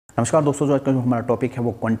नमस्कार दोस्तों, जो आज का जो हमारा टॉपिक है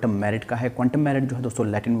वो क्वांटम मेरिट का है। क्वांटम मेरिट जो है दोस्तों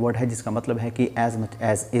लैटिन वर्ड है जिसका मतलब है कि as much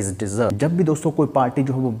as is deserve. जब भी दोस्तों कोई पार्टी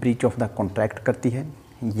जो है वो ब्रीच ऑफ द कॉन्ट्रैक्ट करती है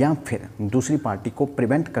या फिर दूसरी पार्टी को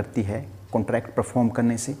प्रिवेंट करती है कॉन्ट्रैक्ट परफॉर्म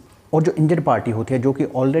करने से, और जो इंजर्ड पार्टी होती है जो कि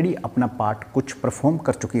ऑलरेडी अपना पार्ट कुछ परफॉर्म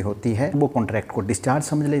कर चुकी होती है, वो कॉन्ट्रैक्ट को डिस्चार्ज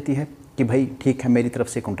समझ लेती है कि भाई ठीक है, मेरी तरफ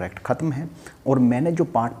से कॉन्ट्रैक्ट खत्म है और मैंने जो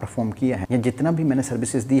पार्ट परफॉर्म किया है या जितना भी मैंने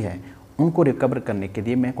सर्विसेज दी है उनको रिकवर करने के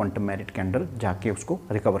लिए मैं क्वांटम मेरिट के अंडर जाके उसको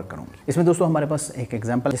रिकवर करूंगी। इसमें दोस्तों हमारे पास एक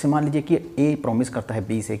एग्जांपल, जैसे मान लीजिए कि ए प्रॉमिस करता है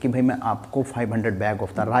बी से कि भाई मैं आपको 500 बैग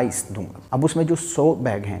ऑफ द राइस दूंगा। अब उसमें जो 100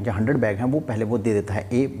 बैग हैं या 100 बैग हैं वो पहले वो दे देता है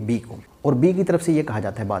ए बी को, और बी की तरफ से ये कहा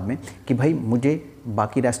जाता है बाद में कि भाई मुझे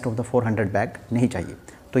बाकी रेस्ट ऑफ द 400 बैग नहीं चाहिए।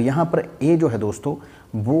 तो यहाँ पर ए जो है दोस्तों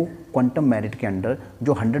वो क्वांटम मेरिट के अंडर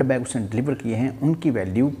जो 100 बैग उसने डिलीवर किए हैं उनकी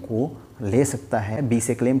वैल्यू को ले सकता है, बी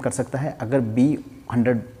से क्लेम कर सकता है। अगर बी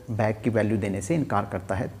 100 बैग की वैल्यू देने से इनकार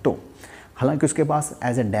करता है तो, हालांकि उसके पास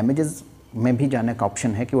एज ए डैमेजेस में भी जाने का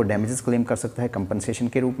ऑप्शन है कि वो डैमेजेस क्लेम कर सकता है कंपनसेशन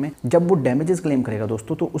के रूप में। जब वो डैमेजेस क्लेम करेगा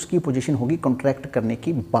दोस्तों तो उसकी पोजीशन होगी कॉन्ट्रैक्ट करने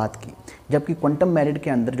की बाद की, जबकि क्वांटम मेरिट के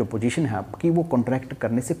अंदर जो पोजीशन है आपकी वो कॉन्ट्रैक्ट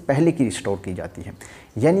करने से पहले की रिस्टोर की जाती है।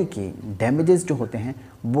 यानी कि डैमेजेस जो होते हैं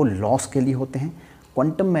वो लॉस के लिए होते हैं,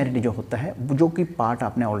 क्वांटम मेरिट जो होता है वो जो कि पार्ट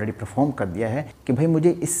आपने ऑलरेडी परफॉर्म कर दिया है कि भाई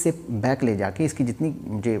मुझे इससे बैक ले जाके इसकी जितनी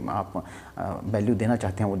मुझे आप वैल्यू देना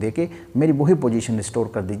चाहते हैं वो दे के मेरी वही पोजीशन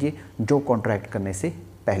रिस्टोर कर दीजिए जो कॉन्ट्रैक्ट करने से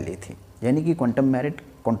पहले थी। यानी कि क्वांटम मेरिट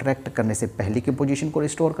कॉन्ट्रैक्ट करने से पहले की पोजीशन को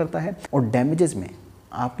रिस्टोर करता है और डैमेजेस में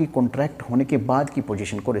आपकी कॉन्ट्रैक्ट होने के बाद की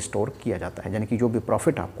पोजीशन को रिस्टोर किया जाता है, यानी कि जो भी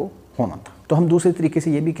प्रॉफिट आपको होना था। तो हम दूसरे तरीके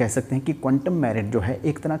से ये भी कह सकते हैं कि क्वांटम मेरिट जो है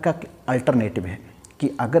एक तरह का अल्टरनेटिव है कि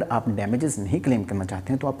अगर आप डैमेजेस नहीं क्लेम करना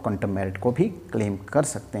चाहते हैं तो आप क्वांटम मेरिट को भी क्लेम कर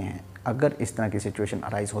सकते हैं अगर इस तरह की सिचुएशन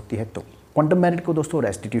अराइज होती है तो। क्वांटम मेरिट को दोस्तों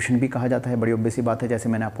रेस्टिट्यूशन भी कहा जाता है। बड़ी ऑब्वियस सी बात है, जैसे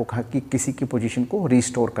मैंने आपको कहा कि किसी की पोजीशन को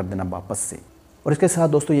रिस्टोर कर देना वापस से। और इसके साथ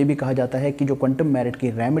दोस्तों ये भी कहा जाता है कि जो क्वांटम मेरिट की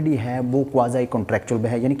रेमेडी है वो क्वाजी कॉन्ट्रैक्चुअल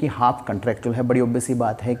है, यानी कि हाफ कॉन्ट्रैक्चुअल है। बड़ी ऑब्वियस सी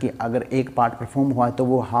बात है कि अगर एक पार्ट परफॉर्म हुआ है तो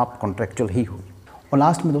वो हाफ कॉन्ट्रैक्चुअल ही होगी। और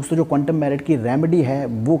लास्ट में दोस्तों जो क्वांटम मेरिट की रेमेडी है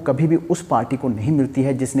वो कभी भी उस पार्टी को नहीं मिलती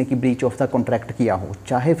है जिसने कि ब्रीच ऑफ द कॉन्ट्रैक्ट किया हो,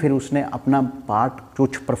 चाहे फिर उसने अपना पार्ट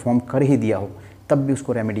कुछ परफॉर्म कर ही दिया हो, तब भी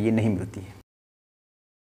उसको रेमेडी ये नहीं मिलती है।